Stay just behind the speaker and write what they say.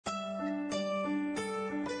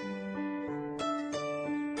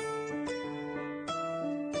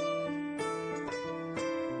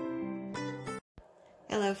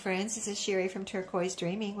Hello friends, this is Sheree from Turquoise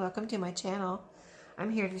Dreaming. Welcome to my channel.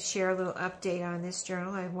 I'm here to share a little update on this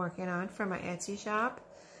journal I'm working on for my Etsy shop.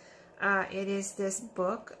 It is this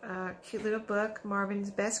book, cute little book,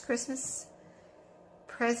 Marvin's Best Christmas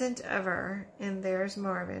Present Ever. And there's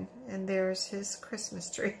Marvin, and there's his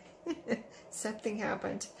Christmas tree. Something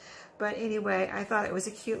happened. But anyway, I thought it was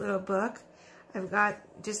a cute little book. I've got,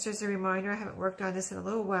 just as a reminder, I haven't worked on this in a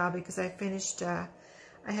little while because I finished,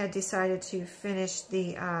 I had decided to finish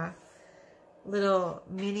the little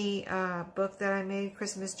mini book that I made,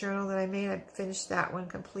 Christmas journal that I made. I finished that one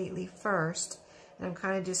completely first. And I'm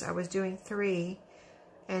kind of just, I was doing 3.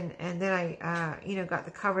 And then I, got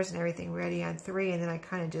the covers and everything ready on 3. And then I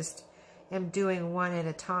kind of just am doing 1 at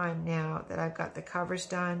a time now that I've got the covers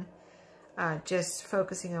done. Just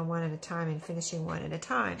focusing on 1 at a time and finishing 1 at a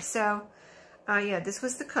time. So, yeah, this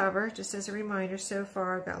was the cover, just as a reminder so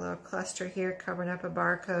far. I've got a little cluster here covering up a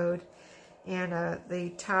barcode. And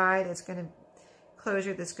the tie that's going to,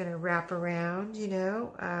 closure that's going to wrap around,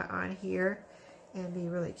 on here. And be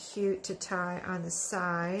really cute to tie on the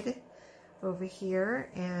side over here.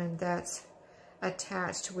 And that's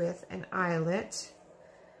attached with an eyelet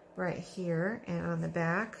right here. And on the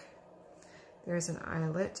back, there's an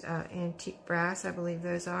eyelet, antique brass, I believe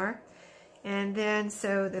those are. And then,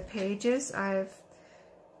 so the pages, I've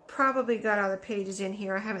probably got all the pages in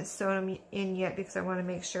here. I haven't sewn them in yet because I want to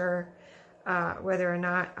make sure whether or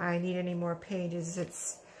not I need any more pages.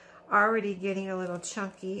 It's already getting a little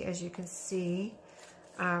chunky, as you can see,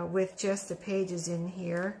 with just the pages in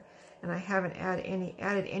here. And I haven't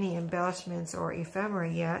added any embellishments or ephemera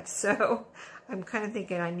yet, so I'm kind of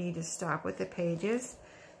thinking I need to stop with the pages.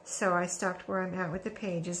 So I stopped where I'm at with the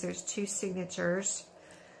pages. There's 2 signatures.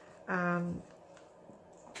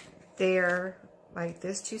 They're like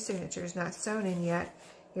this, 2 signatures, not sewn in yet.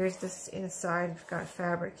 Here's this inside. We've got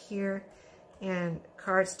fabric here and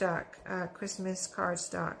cardstock, Christmas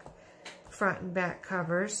cardstock, front and back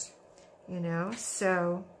covers,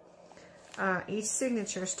 So each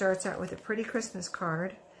signature starts out with a pretty Christmas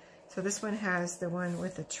card. So this one has the one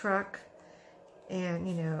with the truck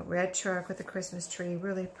and, red truck with a Christmas tree.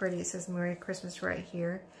 Really pretty. It says Merry Christmas right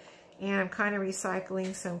here. And I'm kind of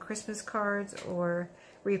recycling some Christmas cards or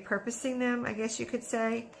repurposing them, I guess you could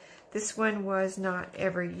say. This one was not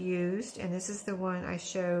ever used, and this is the one I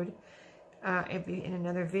showed in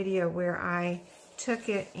another video where I took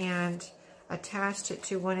it and attached it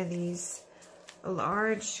to one of these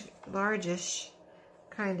largish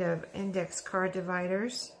kind of index card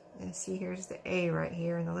dividers. And see, here's the A right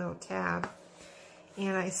here in the little tab.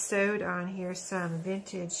 And I sewed on here some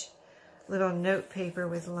vintage little note paper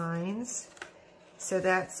with lines. So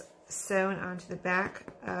that's sewn onto the back,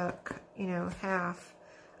 half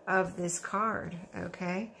of this card,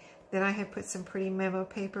 okay? Then I have put some pretty memo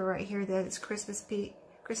paper right here that is Christmassy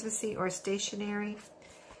or stationery.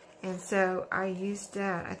 And so I used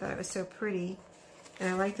that. I thought it was so pretty. And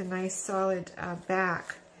I like the nice solid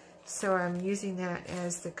back. So I'm using that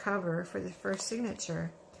as the cover for the first signature.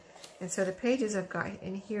 And so the pages I've got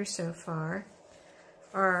in here so far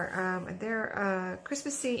are, they're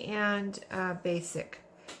Christmassy and basic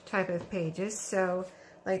type of pages. So,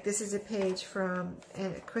 like, this is a page from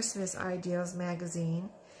Christmas Ideals magazine.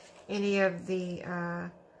 Any of the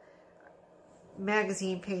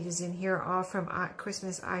magazine pages in here are all from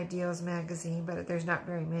Christmas Ideals magazine, but there's not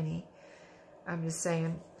very many. I'm just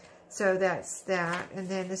saying. So that's that. And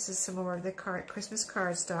then this is some more of the Christmas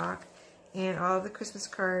cardstock. And all of the Christmas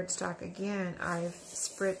cardstock, again, I've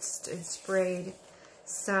spritzed and sprayed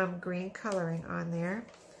some green coloring on there.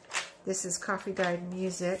 This is coffee dyed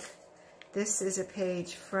music. This is a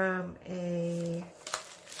page from a,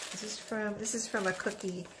 this is from a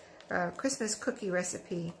cookie, Christmas cookie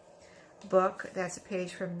recipe book. That's a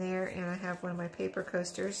page from there, and I have one of my paper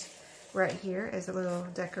coasters right here as a little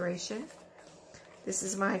decoration. This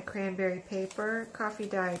is my cranberry paper, coffee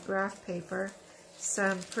dyed graph paper,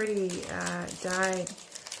 some pretty dyed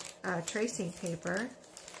tracing paper,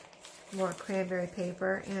 more cranberry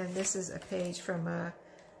paper, and this is a page from I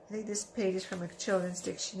think this page is from a children's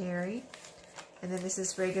dictionary. And then this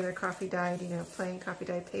is regular coffee dyed, plain coffee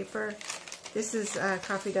dyed paper. This is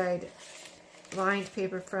coffee dyed lined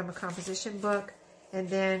paper from a composition book. And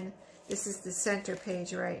then this is the center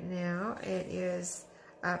page right now. It is,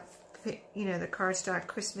 the cardstock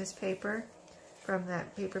Christmas paper from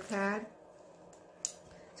that paper pad.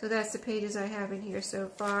 So that's the pages I have in here so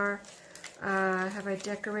far. Have I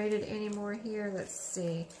decorated any more here? Let's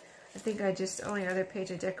see. I think only other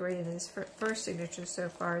page I decorated in this first signature so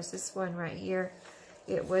far is this one right here.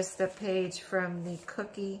 It was the page from the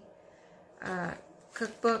cookie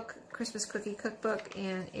cookbook, Christmas cookie cookbook,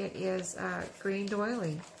 and it is green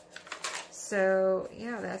doily. So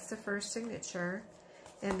yeah, that's the first signature.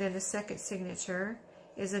 And then the second signature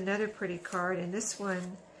is another pretty card, and this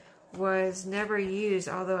one was never used,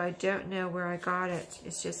 although I don't know where I got it.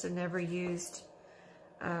 It's just a never used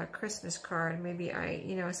Christmas card. Maybe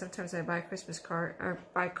sometimes I buy Christmas card or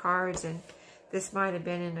buy cards, and this might have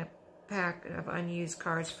been in a pack of unused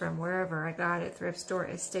cards from wherever I got it, thrift store,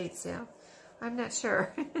 estate sale. I'm not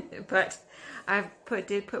sure, but I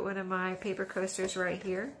did put one of my paper coasters right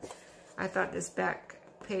here. I thought this back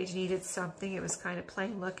page needed something. It was kind of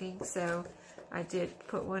plain looking, so I did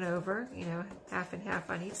put one over, half and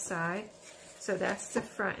half on each side. So that's the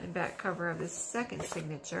front and back cover of the second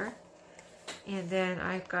signature. And then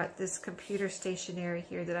I've got this computer stationery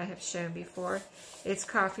here that I have shown before. It's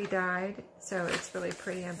coffee dyed, so it's really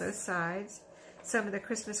pretty on both sides. Some of the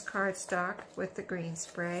Christmas cardstock with the green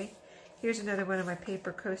spray. Here's another one of my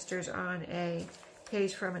paper coasters on a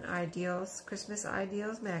page from an Ideals, Christmas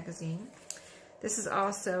Ideals magazine. This is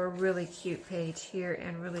also a really cute page here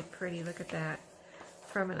and really pretty. Look at that.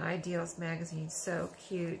 From an Ideals magazine. So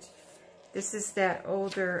cute. This is that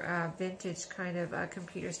older vintage kind of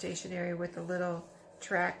computer stationery with a little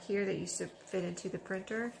track here that used to fit into the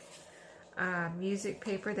printer. Music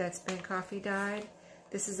paper that's been coffee dyed.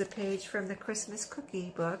 This is a page from the Christmas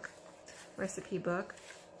cookie book, recipe book.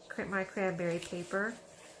 My cranberry paper.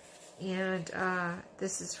 And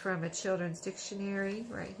this is from a children's dictionary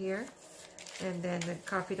right here. And then the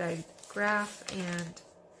coffee dyed graph and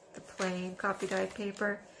the plain coffee dyed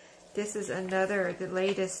paper. This is the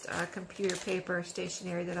latest computer paper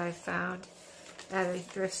stationery that I found at a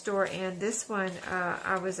thrift store. And this one,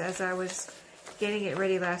 as I was getting it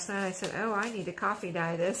ready last night, I said, oh, I need to coffee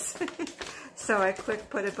dye this. So I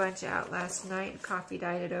put a bunch out last night and coffee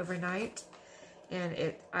dyed it overnight.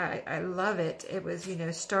 And I love it. It was,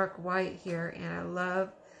 stark white here, and I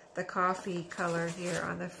love the coffee color here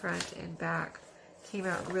on the front and back. Came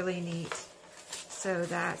out really neat. So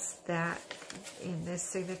that's that in this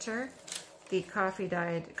signature. The coffee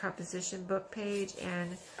dyed composition book page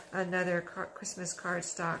and another Christmas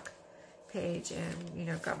cardstock page.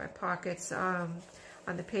 And, got my pockets on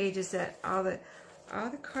the pages that all the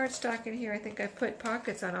cardstock in here. I think I put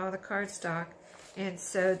pockets on all the cardstock and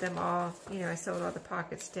sewed them all, I sewed all the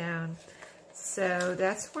pockets down. So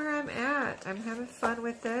that's where I'm at. I'm having fun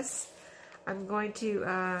with this. I'm going to,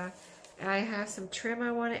 I have some trim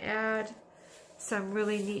I want to add, some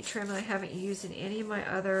really neat trim that I haven't used in any of my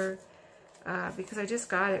other, because I just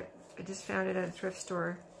got it. I just found it at a thrift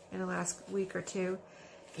store in the last week or two.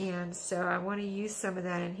 And so I want to use some of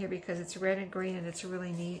that in here because it's red and green and it's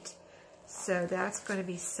really neat. So that's going to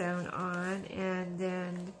be sewn on, and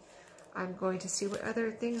then I'm going to see what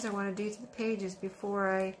other things I want to do to the pages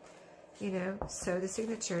before I, sew the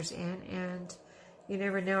signatures in. And you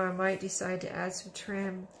never know, I might decide to add some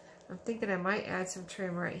trim. I'm thinking I might add some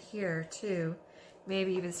trim right here too.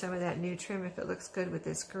 Maybe even some of that new trim if it looks good with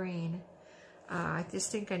this green. I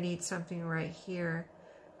just think I need something right here.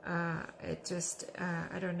 It just,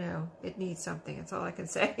 I don't know. It needs something. That's all I can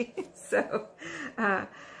say. So,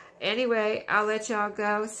 anyway, I'll let y'all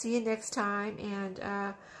go. See you next time. And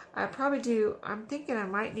I'm thinking I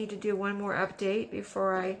might need to do one more update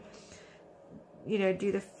before I,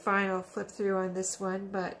 do the final flip through on this one.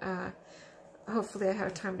 But hopefully I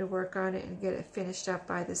have time to work on it and get it finished up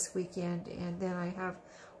by this weekend. And then I have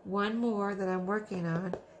one more that I'm working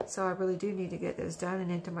on. So I really do need to get those done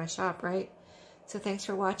and into my shop, right? So thanks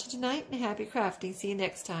for watching tonight and happy crafting. See you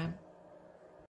next time.